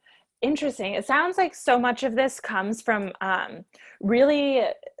 Interesting. It sounds like so much of this comes from really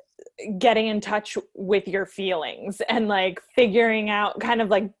getting in touch with your feelings and like figuring out, kind of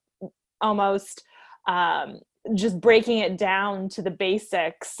like almost just breaking it down to the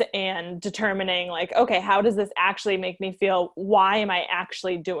basics and determining like, okay, how does this actually make me feel? Why am I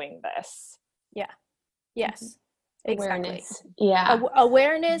actually doing this? Yeah. Yes. Exactly.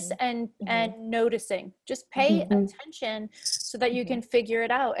 Awareness and noticing. Just pay attention so that you can figure it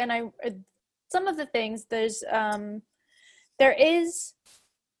out. And some of the things there is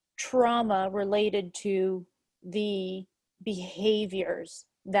trauma related to the behaviors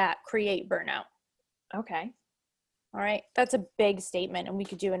that create burnout. Okay. All right. That's a big statement, and we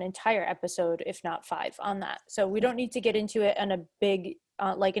could do an entire episode, if not 5, on that. So we don't need to get into it in a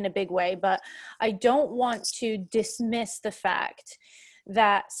big way, but I don't want to dismiss the fact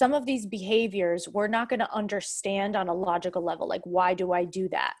that some of these behaviors we're not going to understand on a logical level. Like, why do I do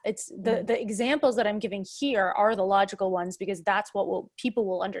that? It's the examples that I'm giving here are the logical ones, because that's what people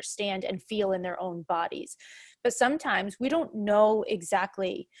will understand and feel in their own bodies. But sometimes we don't know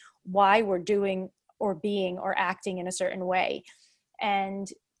exactly why we're doing or being or acting in a certain way. And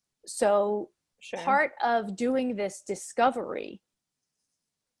so part of doing this discovery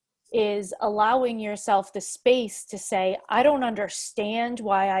is allowing yourself the space to say, I don't understand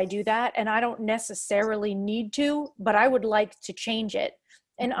why I do that, and I don't necessarily need to, but I would like to change it.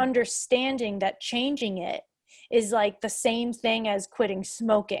 And understanding that changing it is like the same thing as quitting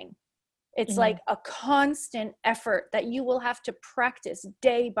smoking. It's like a constant effort that you will have to practice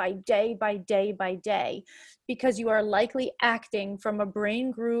day by day by day by day, because you are likely acting from a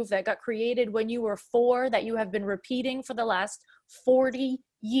brain groove that got created when you were 4 that you have been repeating for the last 40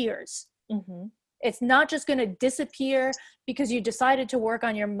 years. It's not just going to disappear because you decided to work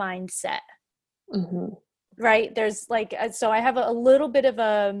on your mindset. Right? There's like, so I have a little bit of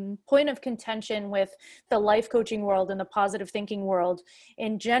a point of contention with the life coaching world and the positive thinking world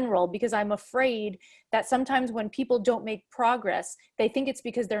in general, because I'm afraid that sometimes when people don't make progress, they think it's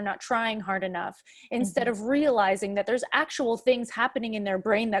because they're not trying hard enough, instead of realizing that there's actual things happening in their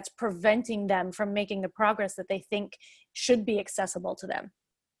brain that's preventing them from making the progress that they think should be accessible to them.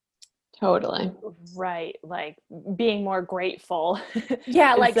 Totally. Right. Like being more grateful.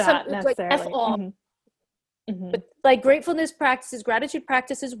 Yeah. Like something like F off. But like gratefulness practices, gratitude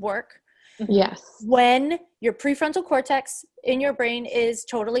practices work. Yes. When your prefrontal cortex in your brain is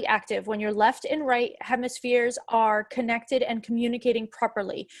totally active, when your left and right hemispheres are connected and communicating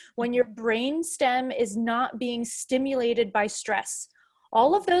properly, when your brain stem is not being stimulated by stress.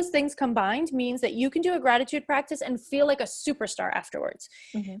 All of those things combined means that you can do a gratitude practice and feel like a superstar afterwards.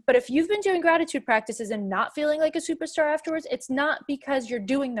 But if you've been doing gratitude practices and not feeling like a superstar afterwards, it's not because you're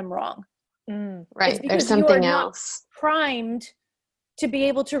doing them wrong. Right. There's something else. Primed to be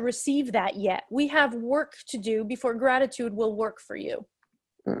able to receive that yet. We have work to do before gratitude will work for you.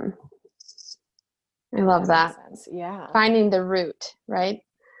 I love that. Yeah. Finding the root, right,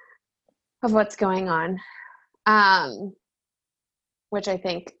 of what's going on. Which I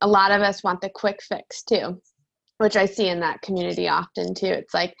think a lot of us want the quick fix too, which I see in that community often too.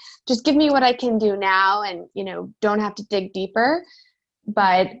 It's like, just give me what I can do now and, don't have to dig deeper.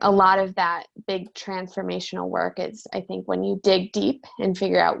 But a lot of that big transformational work is, I think, when you dig deep and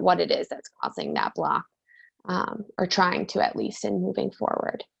figure out what it is that's causing that block, or trying to, at least, in moving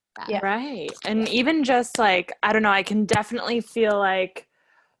forward. Yeah. Right. And even just like, I don't know, I can definitely feel like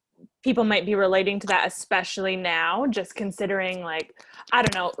people might be relating to that, especially now, just considering like, I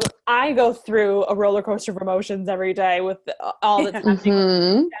don't know, I go through a roller coaster of emotions every day with all that's happening with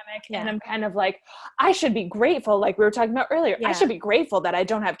the pandemic. And I'm kind of like, I should be grateful. Like we were talking about earlier, I should be grateful that I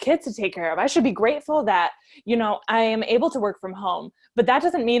don't have kids to take care of. I should be grateful that, I am able to work from home, but that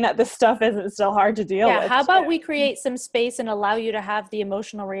doesn't mean that this stuff isn't still hard to deal with. How about we create some space and allow you to have the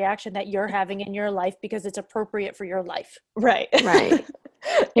emotional reaction that you're having in your life because it's appropriate for your life. Right.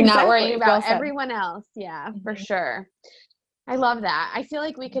 You're not worrying about everyone else. Yeah, for sure. I love that. I feel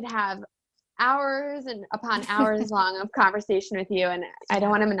like we could have hours and upon hours long of conversation with you, and I don't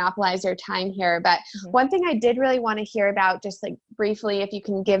want to monopolize your time here, but one thing I did really want to hear about, just like briefly, if you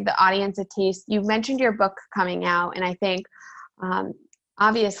can give the audience a taste. You mentioned your book coming out, and I think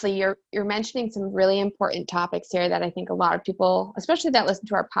obviously you're mentioning some really important topics here that I think a lot of people, especially that listen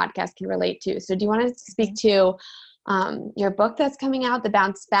to our podcast, can relate to. So do you want to speak to your book that's coming out, The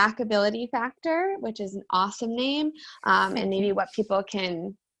Bounce Back Ability Factor, which is an awesome name, and maybe what people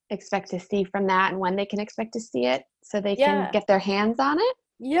can expect to see from that and when they can expect to see it so they can get their hands on it?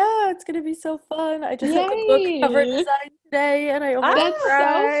 Yeah, it's going to be so fun. I just had the book cover design today and I almost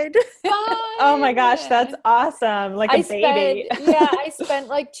cried. So fun. Oh my gosh, that's awesome. Like a baby. I spent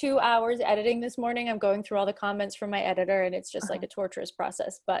like 2 hours editing this morning. I'm going through all the comments from my editor and it's just like a torturous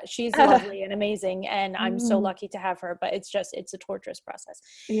process, but she's lovely and amazing. And I'm so lucky to have her, but it's a torturous process.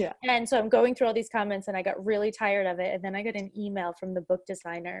 Yeah. And so I'm going through all these comments and I got really tired of it. And then I got an email from the book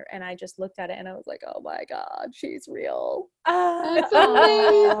designer and I just looked at it and I was like, oh my God, she's real. That's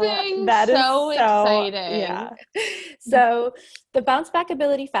amazing. That is so exciting. Yeah. So the bounce back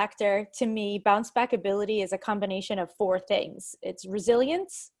ability factor, to me, bounce back ability is a combination of 4 things. It's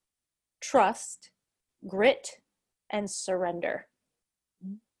resilience, trust, grit, and surrender.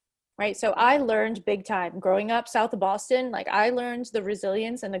 Right? So I learned big time growing up south of Boston. Like I learned the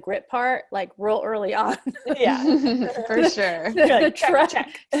resilience and the grit part like real early on. Yeah, for sure. Like,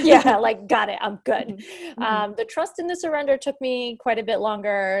 check. Yeah, like got it. I'm good. The trust and the surrender took me quite a bit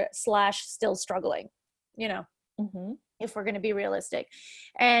longer / still struggling, if we're going to be realistic.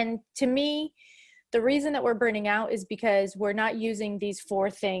 And to me, the reason that we're burning out is because we're not using these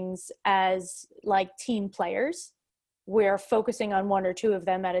 4 things as like team players. We're focusing on 1 or 2 of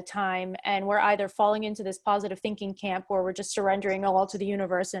them at a time. And we're either falling into this positive thinking camp where we're just surrendering all to the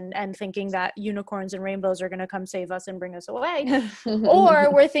universe and thinking that unicorns and rainbows are going to come save us and bring us away.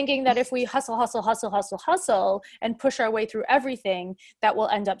 Or we're thinking that if we hustle and push our way through everything, that we'll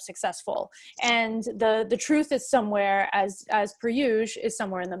end up successful. And the truth is somewhere, as per usual, is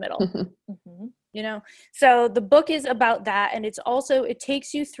somewhere in the middle. you know? So the book is about that. And it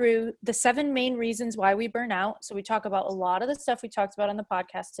takes you through the 7 main reasons why we burn out. So we talk about a lot of the stuff we talked about on the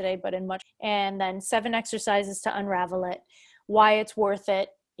podcast today, but and then 7 exercises to unravel it, why it's worth it,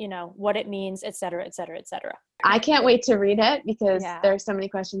 you know, what it means, et cetera, et cetera, et cetera. I can't wait to read it because there's so many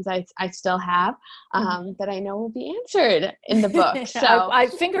questions I still have that I know will be answered in the book. So I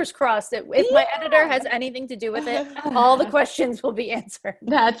fingers crossed that if my editor has anything to do with it, all the questions will be answered.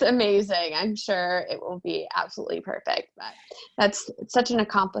 That's amazing. I'm sure it will be absolutely perfect. But that's such an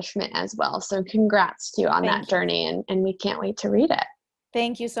accomplishment as well. So congrats to you on that journey, and we can't wait to read it.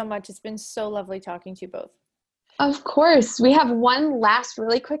 Thank you so much. It's been so lovely talking to you both. Of course. We have one last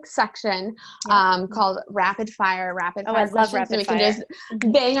really quick section called rapid fire I love questions. rapid so we fire. can just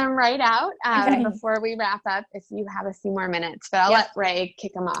bang them right out before we wrap up if you have a few more minutes. But I'll let Ray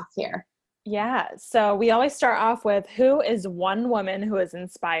kick them off here. Yeah. So we always start off with, who is one woman who has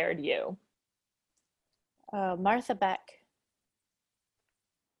inspired you? Martha Beck.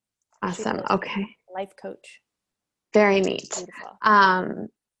 Awesome. Okay. Life coach. Very neat.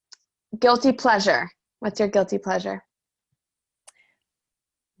 Guilty pleasure. What's your guilty pleasure?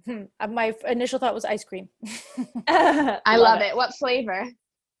 My initial thought was ice cream. I love it. What flavor?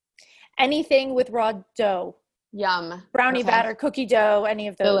 Anything with raw dough. Yum. Brownie batter, cookie dough, any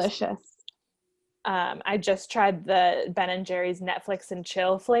of those. Delicious. I just tried the Ben & Jerry's Netflix and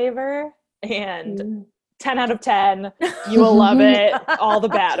chill flavor, and 10 out of 10. You will love it. All the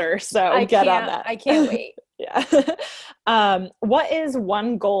batter. So get on that. I can't wait. Yeah. What is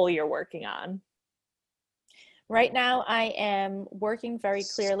one goal you're working on? Right now, I am working very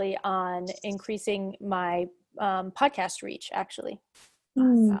clearly on increasing my podcast reach, actually.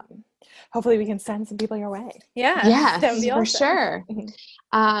 Awesome. Hopefully we can send some people your way. Yeah, that would be for awesome. Sure.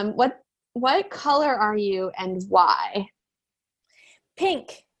 What color are you and why?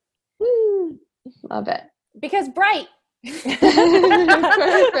 Pink. Love it. Because bright.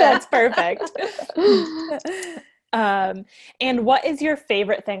 That's perfect. And what is your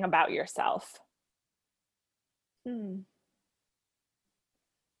favorite thing about yourself?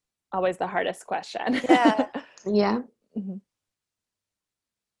 Always the hardest question. Yeah.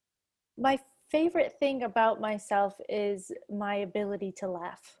 My favorite thing about myself is my ability to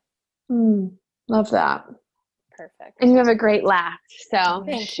laugh. Love that. Perfect. And you have a great laugh. So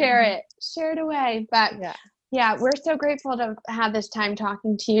share you. it. Share it away. But yeah, we're so grateful to have this time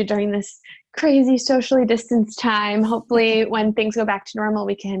talking to you during this crazy socially distanced time. Hopefully when things go back to normal,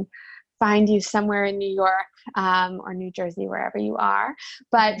 we can find you somewhere in New York or New Jersey, wherever you are.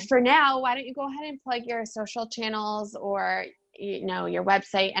 But for now, why don't you go ahead and plug your social channels or, you know, your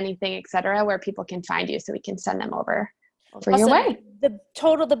website, anything, et cetera, where people can find you so we can send them over your way.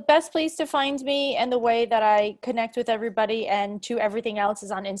 The best place to find me and the way that I connect with everybody and to everything else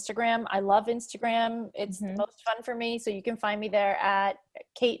is on Instagram. I love Instagram. It's the most fun for me. So you can find me there at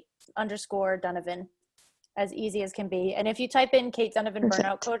Kate_Donovan. As easy as can be. And if you type in Kate Donovan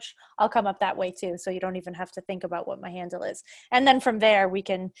Burnout Coach, I'll come up that way too. So you don't even have to think about what my handle is. And then from there, we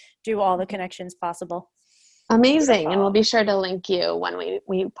can do all the connections possible. Amazing. Beautiful. And we'll be sure to link you when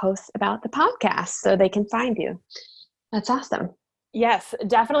we post about the podcast so they can find you. That's awesome. Yes,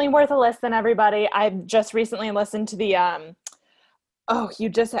 definitely worth a listen, everybody. I just recently listened to the,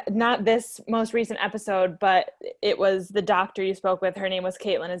 not this most recent episode, but it was the doctor you spoke with. Her name was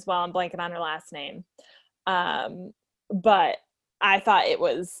Caitlin as well. I'm blanking on her last name. But I thought it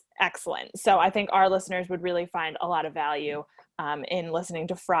was excellent. So I think our listeners would really find a lot of value in listening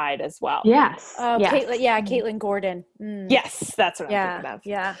to Fried as well. Yes. Caitlin Gordon. Yes, that's what I'm thinking of.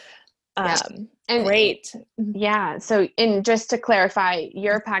 Yeah. And great. Yeah. So, and just to clarify,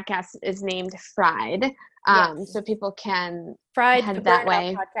 your podcast is named Fried. So people can Fried head the that Burnout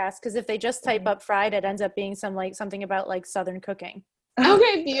way. Podcast, because if they just type up Fried, it ends up being something about like Southern cooking.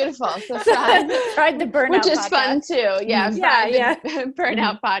 Okay, beautiful. So Fried the Burnout which is podcast. Fun too. Yeah, the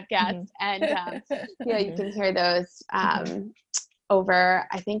Burnout podcast. And you can hear those over,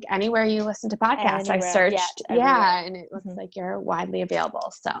 I think, anywhere you listen to podcasts. Anywhere. I searched. And it looks Mm-hmm. like you're widely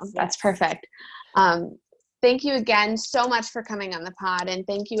available. So that's perfect. Thank you again so much for coming on the pod. And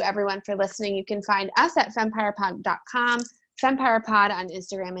thank you everyone for listening. You can find us at fempirepod.com, fempirepod on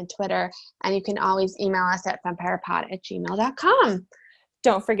Instagram and Twitter. And you can always email us at fempirepod@gmail.com.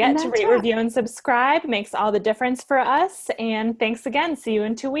 Don't forget to rate, review, and subscribe. Makes all the difference for us. And thanks again. See you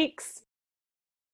in 2 weeks.